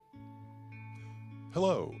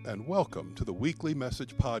Hello, and welcome to the weekly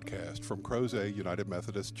message podcast from Crozet United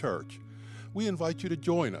Methodist Church. We invite you to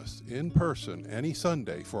join us in person any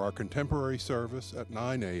Sunday for our contemporary service at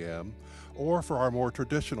 9 a.m. or for our more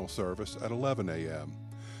traditional service at 11 a.m.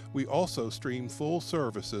 We also stream full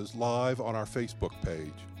services live on our Facebook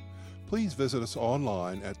page. Please visit us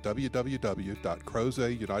online at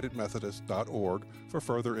www.crozetunitedmethodist.org for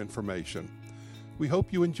further information. We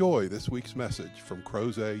hope you enjoy this week's message from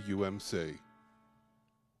Crozet UMC.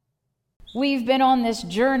 We've been on this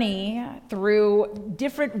journey through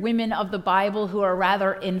different women of the Bible who are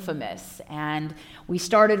rather infamous. And we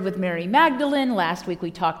started with Mary Magdalene. Last week we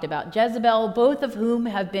talked about Jezebel, both of whom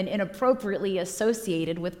have been inappropriately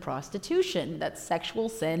associated with prostitution. That's sexual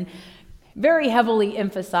sin, very heavily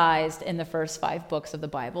emphasized in the first 5 books of the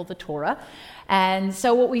Bible, the Torah. And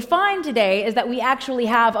so what we find today is that we actually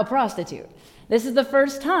have a prostitute. This is the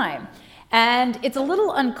first time. And it's a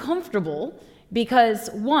little uncomfortable because,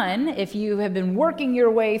 one, if you have been working your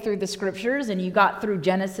way through the scriptures and you got through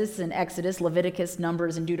Genesis and Exodus, Leviticus,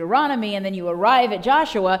 Numbers, and Deuteronomy, and then you arrive at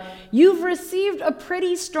Joshua, you've received a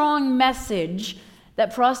pretty strong message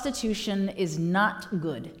that prostitution is not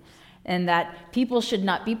good and that people should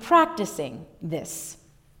not be practicing this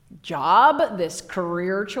job, this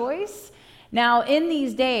career choice. Now, in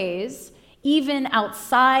these days, even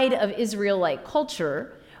outside of Israelite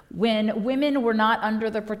culture, when women were not under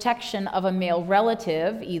the protection of a male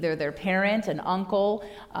relative, either their parent, an uncle,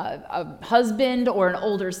 a husband, or an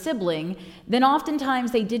older sibling, then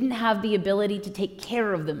oftentimes they didn't have the ability to take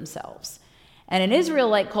care of themselves. And in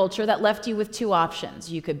Israelite culture, that left you with 2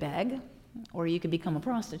 options. You could beg, or you could become a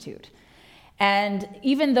prostitute. And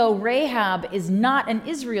even though Rahab is not an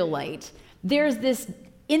Israelite, there's this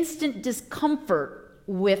instant discomfort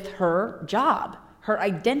with her job, her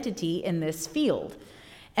identity in this field.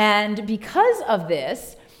 And because of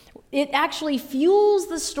this, it actually fuels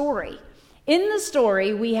the story. In the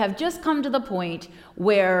story, we have just come to the point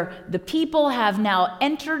where the people have now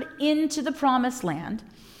entered into the promised land,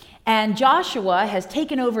 and Joshua has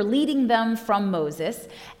taken over leading them from Moses,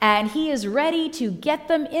 and he is ready to get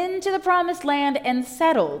them into the promised land and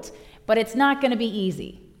settled, but it's not going to be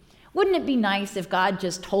easy. Wouldn't it be nice if God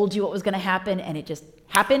just told you what was going to happen and it just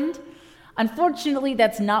happened? Unfortunately,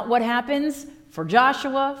 that's not what happens for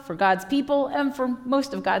Joshua, for God's people, and for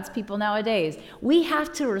most of God's people nowadays. We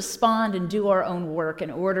have to respond and do our own work in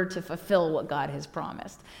order to fulfill what God has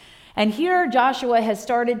promised. And here Joshua has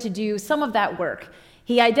started to do some of that work.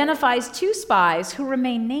 He identifies 2 spies who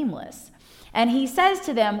remain nameless. And he says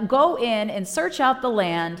to them, go in and search out the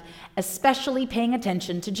land, especially paying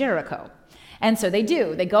attention to Jericho. And so they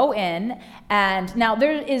do. They go in, and now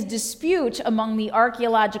there is dispute among the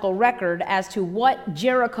archaeological record as to what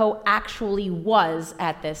Jericho actually was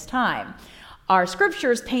at this time. Our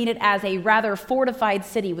scriptures paint it as a rather fortified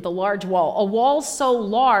city with a large wall, a wall so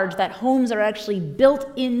large that homes are actually built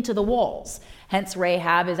into the walls. Hence,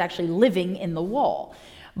 Rahab is actually living in the wall.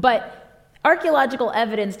 But archaeological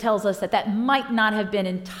evidence tells us that that might not have been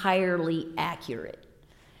entirely accurate.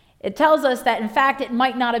 It tells us that, in fact, it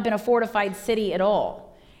might not have been a fortified city at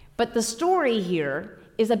all. But the story here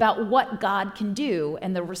is about what God can do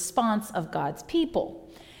and the response of God's people.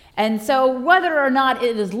 And so whether or not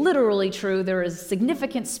it is literally true, there is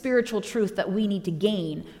significant spiritual truth that we need to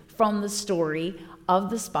gain from the story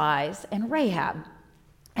of the spies and Rahab.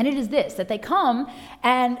 And it is this, that they come,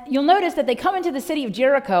 and you'll notice that they come into the city of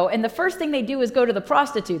Jericho, and the first thing they do is go to the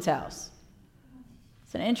prostitute's house.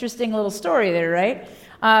 It's an interesting little story there, right?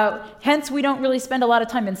 Hence, we don't really spend a lot of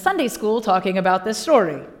time in Sunday school talking about this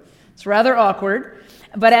story. It's rather awkward.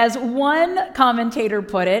 But as one commentator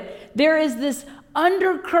put it, there is this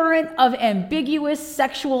undercurrent of ambiguous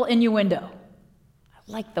sexual innuendo.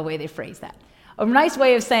 I like the way they phrase that. A nice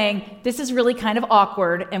way of saying, this is really kind of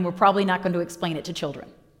awkward, and we're probably not going to explain it to children.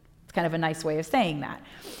 It's kind of a nice way of saying that.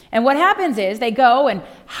 And what happens is they go, and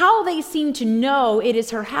how they seem to know it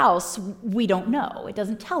is her house, we don't know. It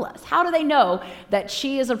doesn't tell us. How do they know that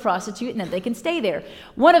she is a prostitute and that they can stay there?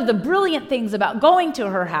 One of the brilliant things about going to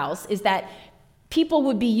her house is that people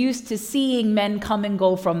would be used to seeing men come and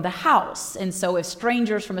go from the house. And so if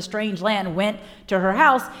strangers from a strange land went to her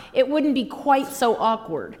house, it wouldn't be quite so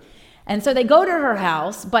awkward. And so they go to her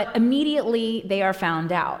house, but immediately they are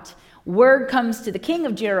found out. Word comes to the king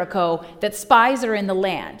of Jericho that spies are in the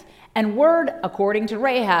land. And word, according to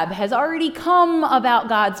Rahab, has already come about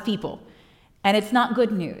God's people. And it's not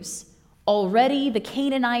good news. Already the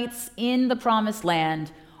Canaanites in the promised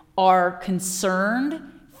land are concerned,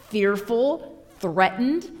 fearful,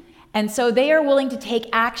 threatened. And so they are willing to take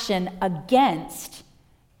action against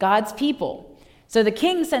God's people. So the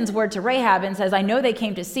king sends word to Rahab and says, I know they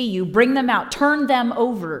came to see you. Bring them out. Turn them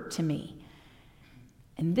over to me.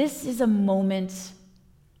 And this is a moment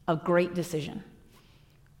of great decision.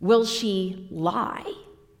 Will she lie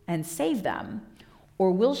and save them?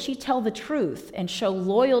 Or will she tell the truth and show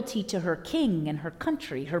loyalty to her king and her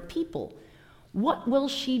country, her people? What will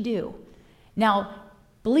she do? Now,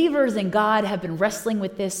 believers in God have been wrestling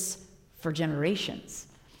with this for generations.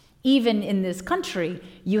 Even in this country,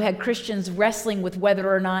 you had Christians wrestling with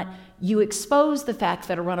whether or not you expose the fact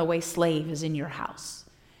that a runaway slave is in your house.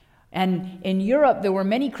 And in Europe, there were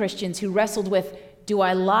many Christians who wrestled with, do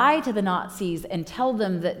I lie to the Nazis and tell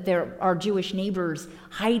them that there are Jewish neighbors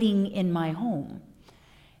hiding in my home?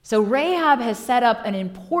 So Rahab has set up an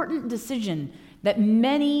important decision that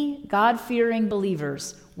many God-fearing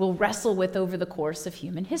believers will wrestle with over the course of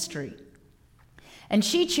human history. And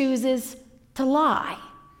she chooses to lie.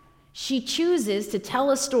 She chooses to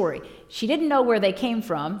tell a story. She didn't know where they came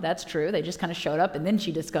from. That's true. They just kind of showed up and then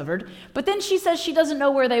she discovered. But then she says she doesn't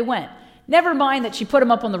know where they went. Never mind that she put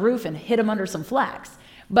them up on the roof and hid them under some flax.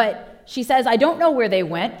 But she says, I don't know where they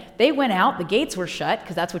went. They went out. The gates were shut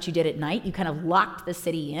because that's what you did at night. You kind of locked the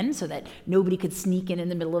city in so that nobody could sneak in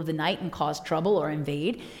the middle of the night and cause trouble or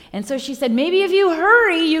invade. And so she said, maybe if you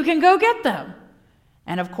hurry, you can go get them.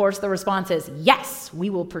 And of course, the response is, yes, we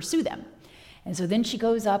will pursue them. And so then she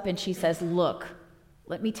goes up and she says, look,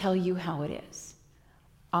 let me tell you how it is.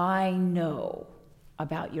 I know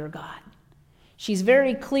about your God. She's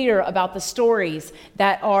very clear about the stories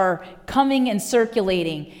that are coming and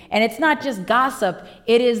circulating. And it's not just gossip,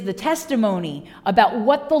 it is the testimony about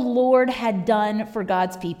what the Lord had done for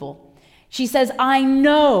God's people. She says, I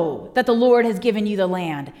know that the Lord has given you the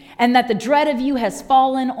land and that the dread of you has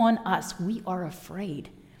fallen on us. We are afraid.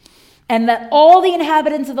 And that all the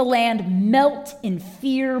inhabitants of the land melt in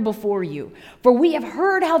fear before you. For we have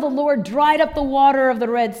heard how the Lord dried up the water of the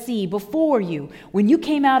Red Sea before you when you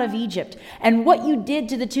came out of Egypt, and what you did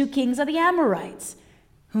to the 2 kings of the Amorites,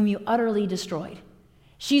 whom you utterly destroyed.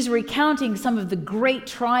 She's recounting some of the great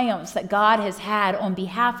triumphs that God has had on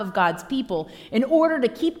behalf of God's people in order to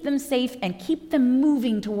keep them safe and keep them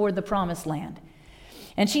moving toward the promised land.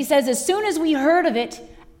 And she says, as soon as we heard of it,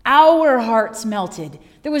 our hearts melted.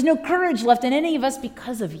 There was no courage left in any of us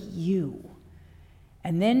because of you.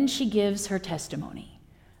 And then she gives her testimony.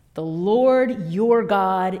 The Lord your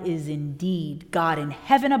God is indeed God in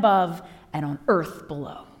heaven above and on earth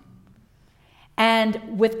below.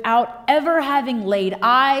 And without ever having laid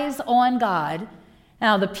eyes on God,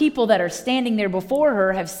 now the people that are standing there before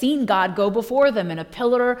her have seen God go before them in a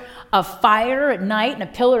pillar of fire at night and a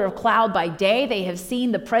pillar of cloud by day. They have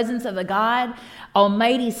seen the presence of the God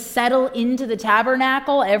Almighty settle into the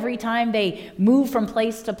tabernacle every time they move from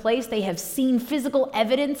place to place. They have seen physical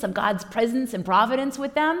evidence of God's presence and providence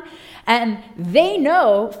with them. And they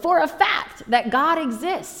know for a fact that God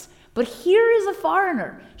exists. But here is a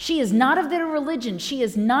foreigner. She is not of their religion. She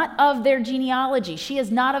is not of their genealogy. She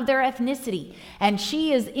is not of their ethnicity. And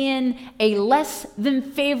she is in a less than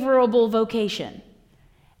favorable vocation.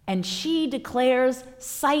 And she declares,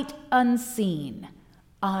 sight unseen,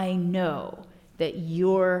 I know that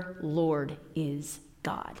your Lord is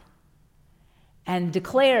God. And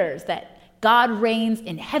declares that God reigns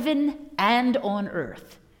in heaven and on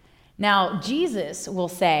earth. Now, Jesus will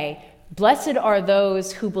say, blessed are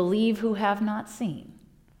those who believe who have not seen.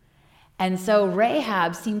 And so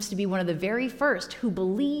Rahab seems to be one of the very first who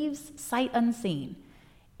believes sight unseen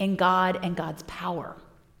in God and God's power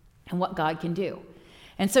and what God can do.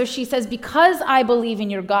 And so she says, because I believe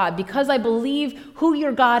in your God, because I believe who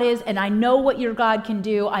your God is and I know what your God can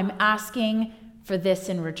do, I'm asking for this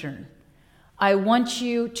in return. I want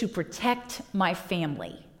you to protect my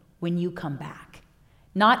family when you come back.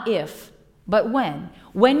 Not if, but when.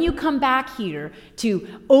 When you come back here to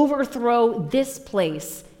overthrow this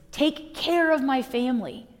place, take care of my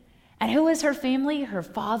family. And who is her family? Her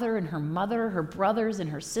father and her mother, her brothers and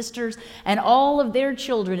her sisters, and all of their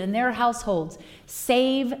children and their households.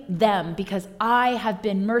 Save them, because I have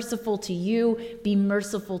been merciful to you. Be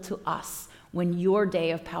merciful to us when your day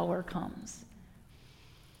of power comes.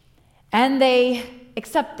 And they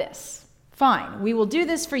accept this. Fine, we will do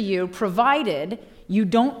this for you, provided you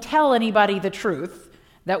don't tell anybody the truth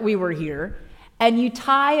that we were here, and you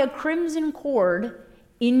tie a crimson cord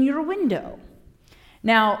in your window.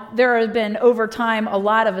 Now, there have been, over time, a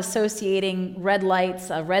lot of associating red lights,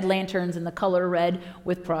 red lanterns, and the color red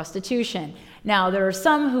with prostitution. Now, there are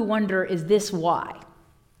some who wonder, is this why?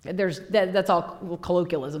 That's all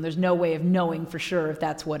colloquialism. There's no way of knowing for sure if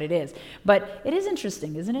that's what it is. But it is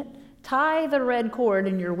interesting, isn't it? Tie the red cord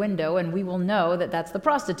in your window, and we will know that that's the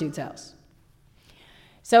prostitute's house.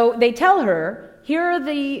 So they tell her, here are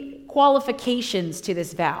the qualifications to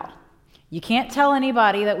this vow. You can't tell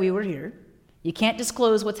anybody that we were here. You can't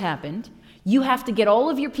disclose what's happened. You have to get all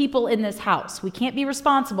of your people in this house. We can't be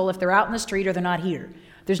responsible if they're out in the street or they're not here.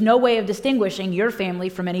 There's no way of distinguishing your family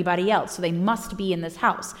from anybody else, so they must be in this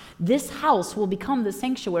house. This house will become the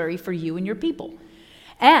sanctuary for you and your people.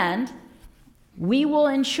 And we will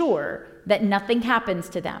ensure that nothing happens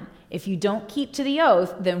to them. If you don't keep to the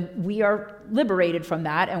oath, then we are liberated from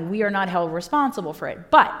that and we are not held responsible for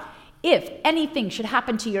it. But if anything should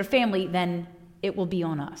happen to your family, then it will be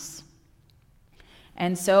on us.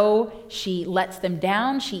 And so she lets them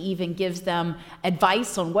down. She even gives them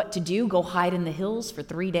advice on what to do. Go hide in the hills for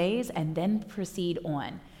 3 days and then proceed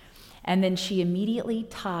on. And then she immediately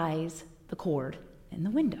ties the cord in the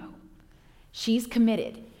window. She's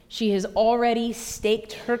committed. She has already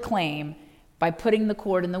staked her claim by putting the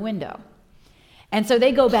cord in the window. And so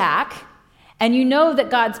they go back, and you know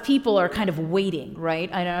that God's people are kind of waiting,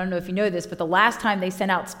 right? I don't know if you know this, but the last time they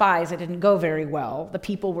sent out spies, it didn't go very well. The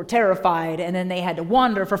people were terrified, and then they had to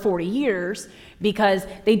wander for 40 years because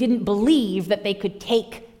they didn't believe that they could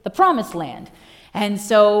take the promised land. And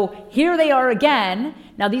so here they are again.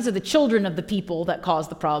 Now, these are the children of the people that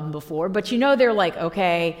caused the problem before, but you know they're like,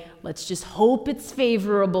 okay, let's just hope it's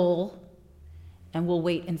favorable, and we'll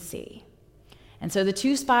wait and see. And so the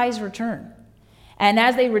 2 spies return. And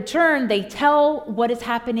as they return, they tell what is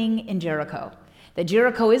happening in Jericho. That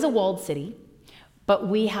Jericho is a walled city, but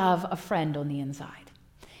we have a friend on the inside.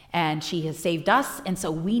 And she has saved us, and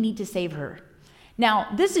so we need to save her. Now,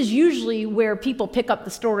 this is usually where people pick up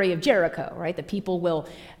the story of Jericho, right? The people will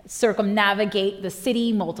circumnavigate the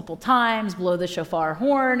city multiple times, blow the shofar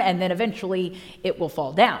horn, and then eventually it will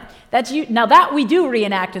fall down. Now that we do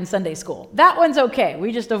reenact in Sunday school. That one's okay.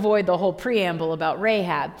 We just avoid the whole preamble about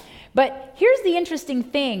Rahab. But here's the interesting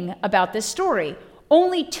thing about this story.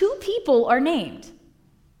 Only 2 people are named,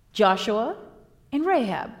 Joshua and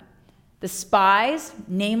Rahab. The spies,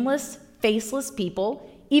 nameless, faceless people,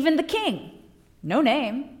 even the king, no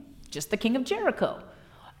name, just the king of Jericho.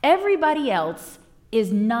 Everybody else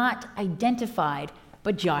is not identified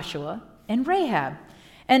but Joshua and Rahab.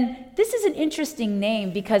 And this is an interesting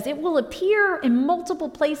name because it will appear in multiple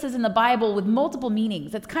places in the Bible with multiple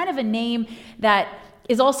meanings. It's kind of a name that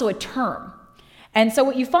is also a term. And so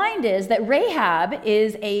what you find is that Rahab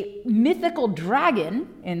is a mythical dragon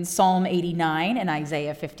in Psalm 89 and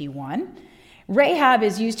Isaiah 51. Rahab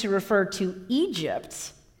is used to refer to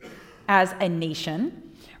Egypt as a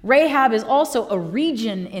nation. Rahab is also a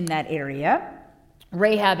region in that area.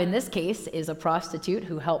 Rahab, in this case, is a prostitute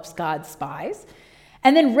who helps God's spies.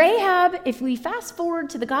 And then Rahab, if we fast forward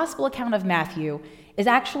to the gospel account of Matthew, is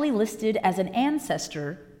actually listed as an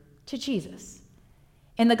ancestor to Jesus.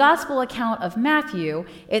 In the gospel account of Matthew,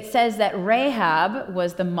 it says that Rahab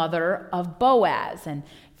was the mother of Boaz. And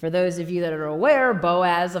for those of you that are aware,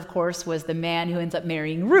 Boaz, of course, was the man who ends up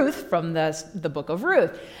marrying Ruth from the book of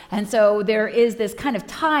Ruth. And so there is this kind of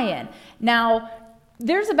tie-in. Now,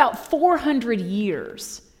 there's about 400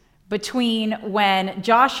 years between when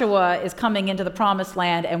Joshua is coming into the promised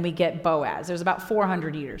land and we get Boaz. There's about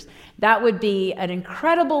 400 years. That would be an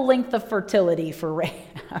incredible length of fertility for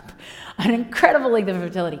Rahab. An incredible length of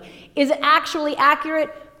fertility. Is it actually accurate?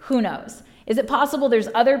 Who knows? Is it possible there's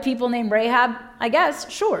other people named Rahab? I guess,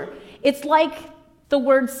 sure. It's like the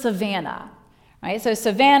word Savannah. Right? So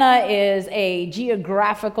Savannah is a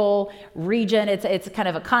geographical region. It's kind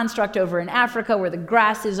of a construct over in Africa where the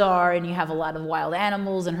grasses are, and you have a lot of wild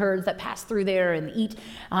animals and herds that pass through there and eat.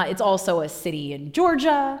 It's also a city in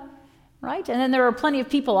Georgia, right? And then there are plenty of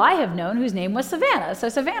people I have known whose name was Savannah. So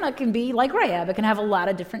Savannah can be like Rahab. It can have a lot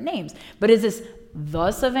of different names. But is this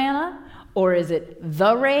the Savannah or is it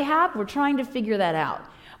the Rahab? We're trying to figure that out.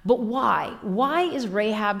 But why? Why is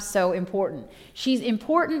Rahab so important? She's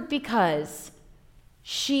important because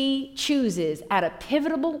she chooses at a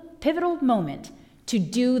pivotal moment to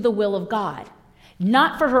do the will of God,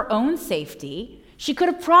 not for her own safety. She could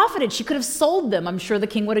have profited. She could have sold them. I'm sure the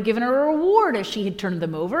king would have given her a reward if she had turned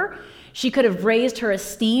them over. She could have raised her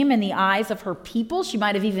esteem in the eyes of her people. She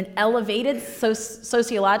might have even elevated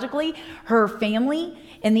sociologically her family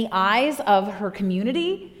in the eyes of her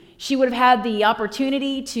community. She would have had the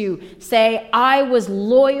opportunity to say, I was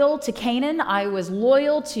loyal to Canaan, I was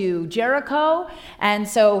loyal to Jericho, and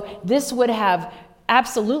so this would have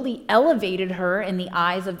absolutely elevated her in the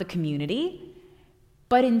eyes of the community.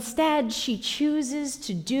 But instead, she chooses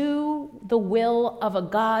to do the will of a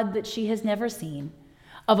God that she has never seen,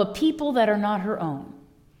 of a people that are not her own.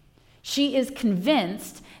 She is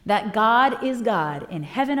convinced that God is God in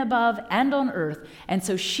heaven above and on earth, and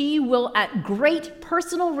so she will, at great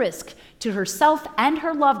personal risk to herself and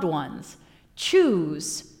her loved ones,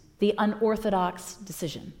 choose the unorthodox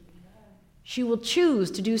decision. She will choose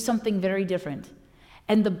to do something very different,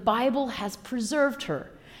 and the Bible has preserved her.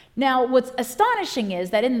 Now, what's astonishing is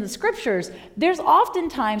that in the scriptures, there's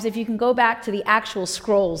oftentimes, if you can go back to the actual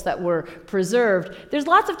scrolls that were preserved, there's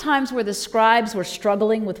lots of times where the scribes were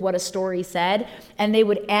struggling with what a story said, and they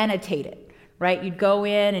would annotate it, right? You'd go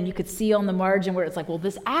in and you could see on the margin where it's like, well,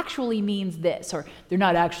 this actually means this, or they're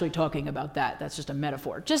not actually talking about that. That's just a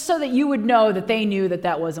metaphor. Just so that you would know that they knew that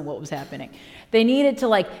that wasn't what was happening. They needed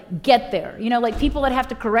to get there. Like people that have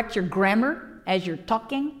to correct your grammar as you're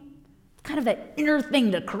talking. Kind of that inner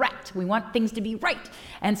thing to correct. We want things to be right.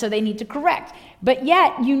 And so they need to correct. But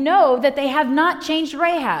yet, that they have not changed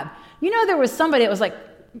Rahab. There was somebody that was like,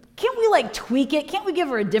 can't we tweak it? Can't we give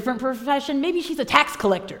her a different profession? Maybe she's a tax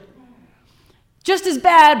collector. Just as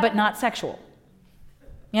bad, but not sexual.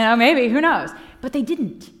 Maybe, who knows? But they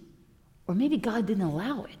didn't. Or maybe God didn't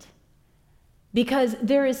allow it. Because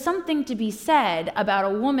there is something to be said about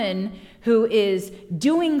a woman who is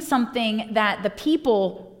doing something that the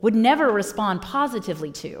people would never respond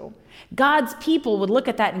positively to. God's people would look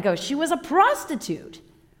at that and go, she was a prostitute.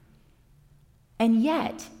 And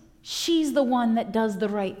yet, she's the one that does the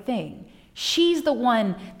right thing. She's the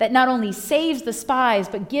one that not only saves the spies,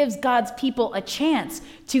 but gives God's people a chance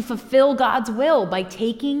to fulfill God's will by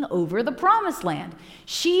taking over the promised land.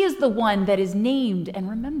 She is the one that is named and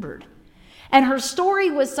remembered. And her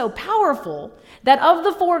story was so powerful that of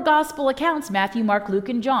the 4 gospel accounts, Matthew, Mark, Luke,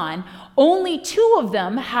 and John, only 2 of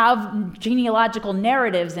them have genealogical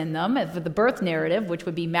narratives in them, for the birth narrative, which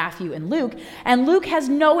would be Matthew and Luke has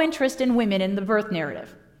no interest in women in the birth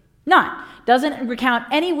narrative. None. Doesn't recount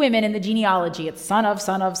any women in the genealogy. It's son of,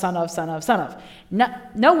 son of, son of, son of, son of.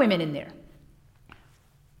 No women in there.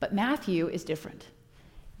 But Matthew is different.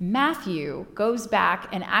 Matthew goes back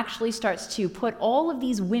and actually starts to put all of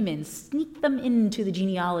these women, sneak them into the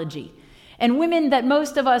genealogy. And women that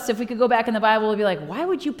most of us, if we could go back in the Bible, would be like, why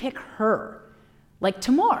would you pick her? Like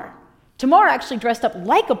Tamar. Tamar actually dressed up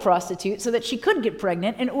like a prostitute so that she could get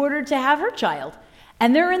pregnant in order to have her child.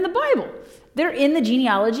 And they're in the Bible. They're in the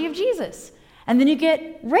genealogy of Jesus. And then you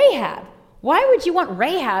get Rahab. Why would you want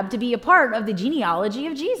Rahab to be a part of the genealogy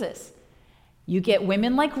of Jesus? You get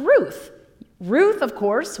women like Ruth. Ruth, of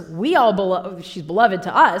course, she's beloved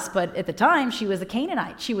to us, but at the time she was a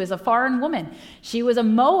Canaanite. She was a foreign woman. She was a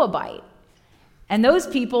Moabite. And those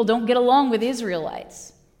people don't get along with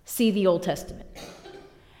Israelites. See the Old Testament.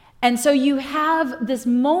 And so you have this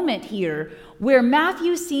moment here where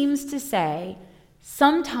Matthew seems to say,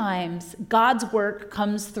 sometimes God's work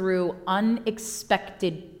comes through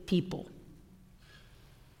unexpected people.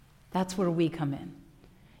 That's where we come in.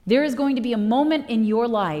 There is going to be a moment in your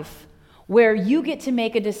life where you get to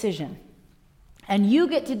make a decision and you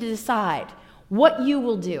get to decide what you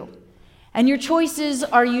will do. And your choices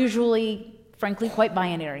are usually, frankly, quite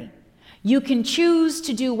binary. You can choose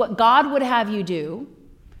to do what God would have you do,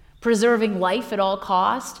 preserving life at all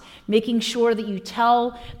cost, making sure that you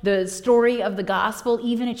tell the story of the gospel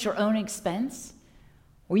even at your own expense.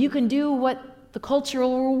 Or you can do what the culture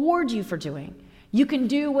will reward you for doing. You can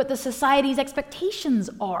do what the society's expectations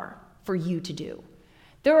are for you to do.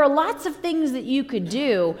 There are lots of things that you could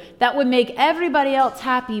do that would make everybody else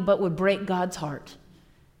happy but would break God's heart.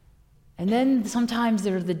 And then sometimes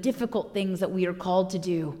there are the difficult things that we are called to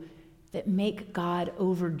do that make God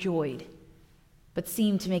overjoyed but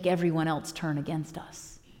seem to make everyone else turn against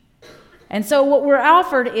us. And so what we're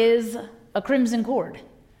offered is a crimson cord.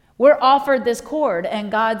 We're offered this cord,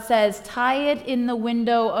 and God says, tie it in the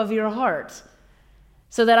window of your heart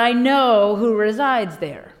so that I know who resides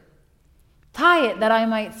there. Tie it that I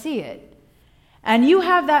might see it. And you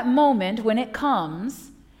have that moment when it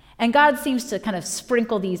comes, and God seems to kind of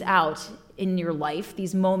sprinkle these out in your life,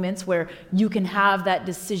 these moments where you can have that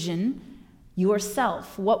decision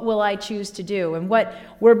yourself. What will I choose to do? And what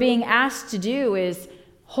we're being asked to do is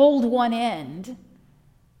hold one end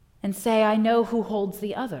and say, I know who holds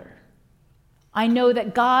the other. I know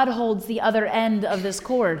that God holds the other end of this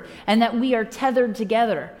cord and that we are tethered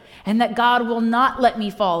together and that God will not let me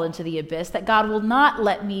fall into the abyss, that God will not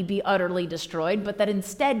let me be utterly destroyed, but that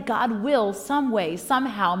instead God will some way,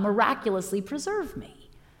 somehow, miraculously preserve me.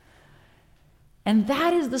 And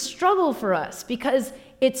that is the struggle for us because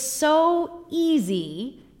it's so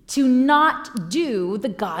easy to not do the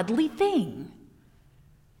godly thing.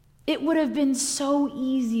 It would have been so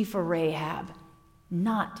easy for Rahab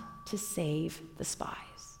not to save the spies.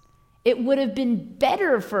 It would have been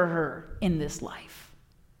better for her in this life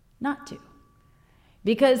not to.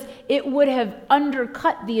 Because it would have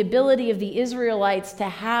undercut the ability of the Israelites to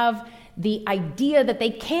have the idea that they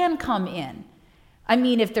can come in. I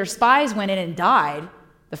mean, if their spies went in and died,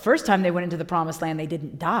 the first time they went into the promised land, they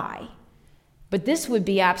didn't die. But this would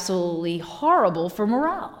be absolutely horrible for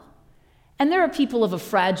morale. And there are people of a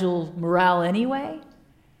fragile morale anyway.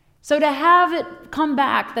 So to have it come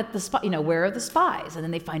back that where are the spies? And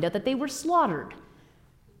then they find out that they were slaughtered.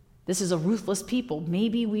 This is a ruthless people.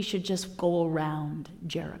 Maybe we should just go around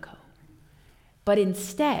Jericho. But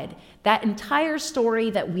instead, that entire story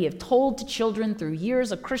that we have told to children through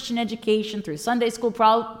years of Christian education, through Sunday school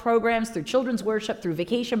programs, through children's worship, through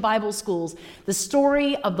vacation Bible schools, the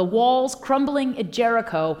story of the walls crumbling at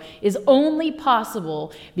Jericho is only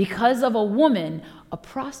possible because of a woman, a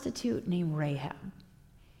prostitute named Rahab.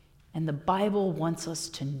 And the Bible wants us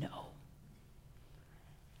to know.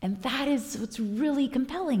 And that is what's really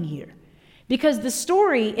compelling here. Because the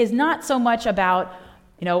story is not so much about,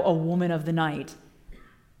 a woman of the night,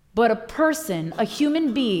 but a person, a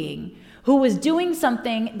human being, who was doing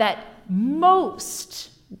something that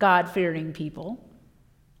most God-fearing people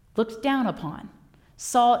looked down upon,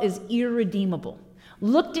 saw as irredeemable,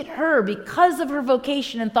 looked at her because of her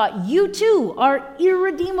vocation and thought, you too are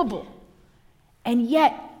irredeemable. And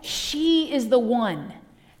yet, she is the one.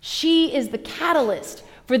 She is the catalyst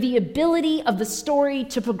for the ability of the story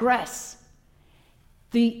to progress.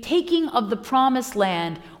 The taking of the promised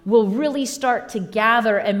land will really start to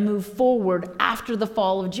gather and move forward after the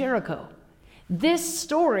fall of Jericho. This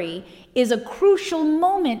story is a crucial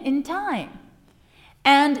moment in time.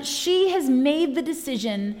 And she has made the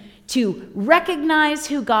decision to recognize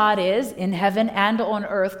who God is in heaven and on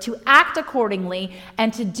earth, to act accordingly,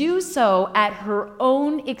 and to do so at her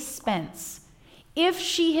own expense. If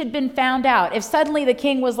she had been found out, if suddenly the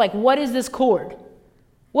king was like, what is this cord?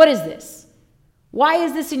 What is this? Why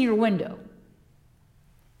is this in your window?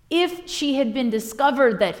 If she had been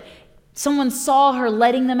discovered that someone saw her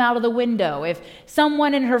letting them out of the window, if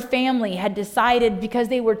someone in her family had decided because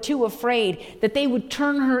they were too afraid that they would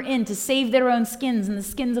turn her in to save their own skins and the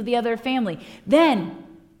skins of the other family, then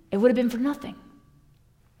it would have been for nothing.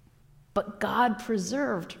 But God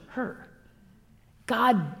preserved her.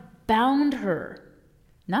 God bound her,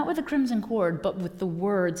 not with a crimson cord, but with the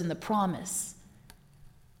words and the promise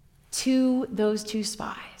to those two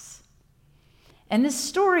spies. And this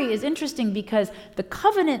story is interesting because the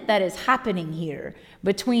covenant that is happening here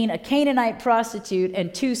between a Canaanite prostitute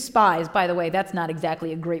and two spies, by the way, that's not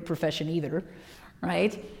exactly a great profession either,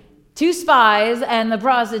 right? Two spies and the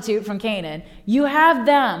prostitute from Canaan, you have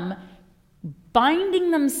them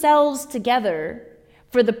binding themselves together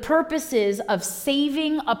for the purposes of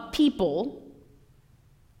saving a people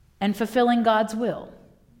and fulfilling God's will.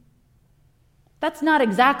 That's not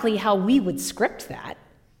exactly how we would script that.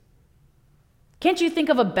 Can't you think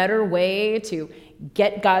of a better way to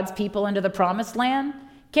get God's people into the promised land?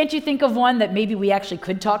 Can't you think of one that maybe we actually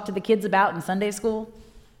could talk to the kids about in Sunday school?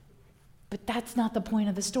 But that's not the point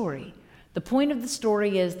of the story. The point of the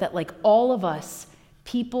story is that, like all of us,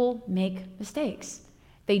 people make mistakes.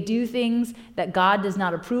 They do things that God does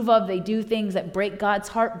not approve of. They do things that break God's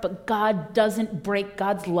heart, but God doesn't break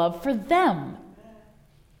God's love for them.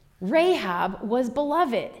 Rahab was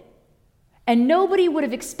beloved, and nobody would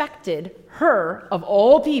have expected her, of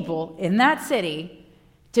all people in that city,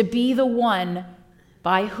 to be the one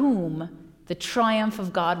by whom the triumph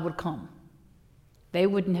of God would come. They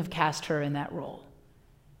wouldn't have cast her in that role.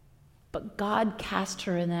 But God cast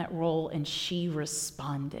her in that role, and she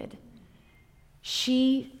responded.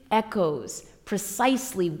 She echoes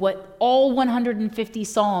precisely what all 150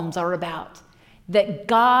 Psalms are about, that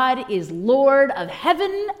God is Lord of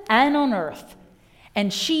heaven and on earth.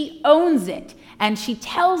 And she owns it, and she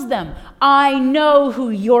tells them, I know who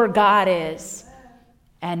your God is.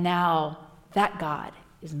 And now that God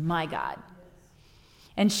is my God.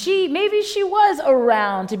 And maybe she was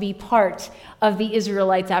around to be part of the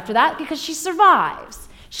Israelites after that because she survives.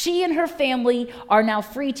 She and her family are now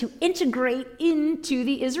free to integrate into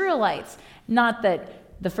the Israelites. Not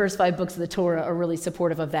that the first 5 books of the Torah are really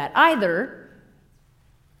supportive of that either,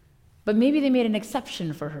 but maybe they made an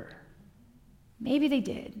exception for her. Maybe they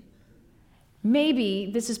did. Maybe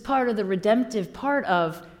this is part of the redemptive part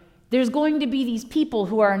of there's going to be these people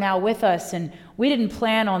who are now with us, and we didn't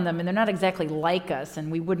plan on them, and they're not exactly like us, and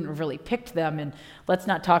we wouldn't have really picked them, and let's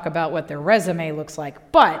not talk about what their resume looks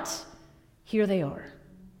like. But here they are.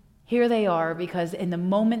 Here they are because in the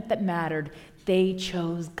moment that mattered, they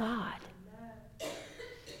chose God.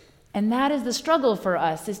 And that is the struggle for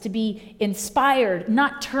us, is to be inspired,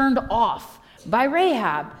 not turned off by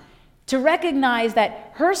Rahab, to recognize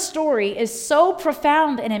that her story is so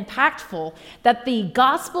profound and impactful that the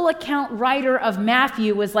gospel account writer of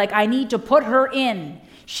Matthew was like, I need to put her in.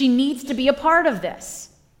 She needs to be a part of this.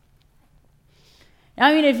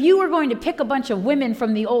 I mean, if you were going to pick a bunch of women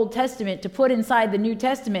from the Old Testament to put inside the New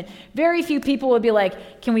Testament, very few people would be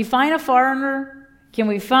like, can we find a foreigner? Can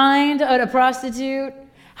we find a prostitute?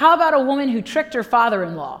 How about a woman who tricked her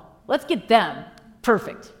father-in-law? Let's get them.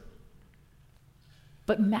 Perfect.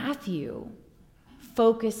 But Matthew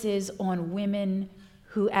focuses on women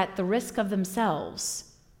who, at the risk of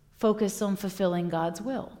themselves, focus on fulfilling God's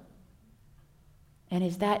will. And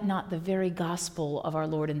is that not the very gospel of our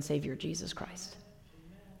Lord and Savior Jesus Christ?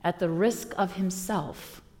 At the risk of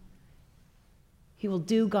himself, he will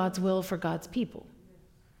do God's will for God's people.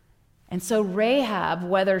 And so Rahab,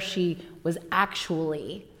 whether she was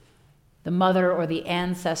actually the mother or the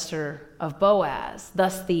ancestor of Boaz,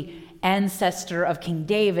 thus the ancestor of King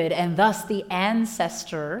David, and thus the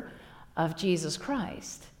ancestor of Jesus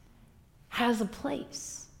Christ, has a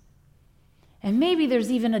place. And maybe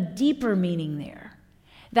there's even a deeper meaning there,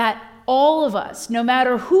 that all of us, no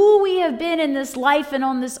matter who we have been in this life and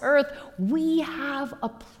on this earth, we have a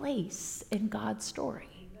place in God's story.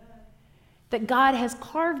 That God has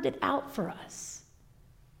carved it out for us.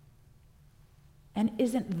 And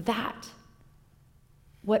isn't that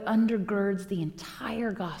what undergirds the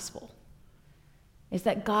entire gospel? Is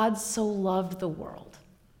that God so loved the world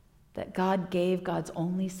that God gave God's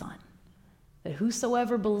only Son, that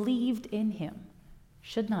whosoever believed in him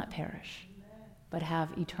should not perish, but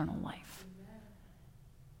have eternal life.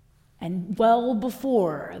 And well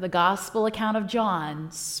before the gospel account of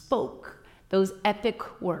John spoke those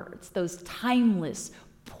epic words, those timeless,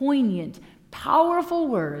 poignant, powerful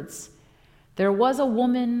words, there was a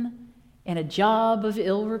woman in a job of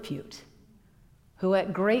ill repute who,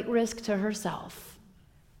 at great risk to herself,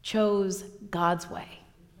 chose God's way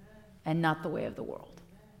and not the way of the world.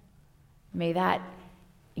 May that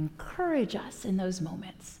encourage us in those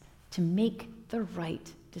moments to make the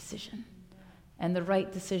right decision. And the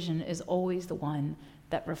right decision is always the one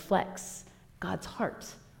that reflects God's heart,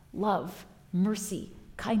 love, mercy,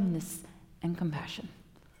 kindness, and compassion.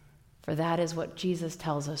 For that is what Jesus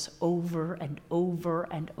tells us over and over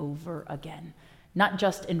and over again, not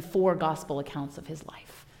just in 4 gospel accounts of his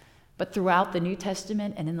life, but throughout the New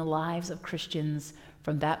Testament and in the lives of Christians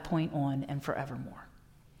from that point on and forevermore.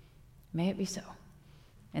 May it be so.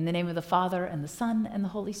 In the name of the Father, and the Son, and the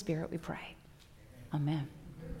Holy Spirit, we pray. Amen.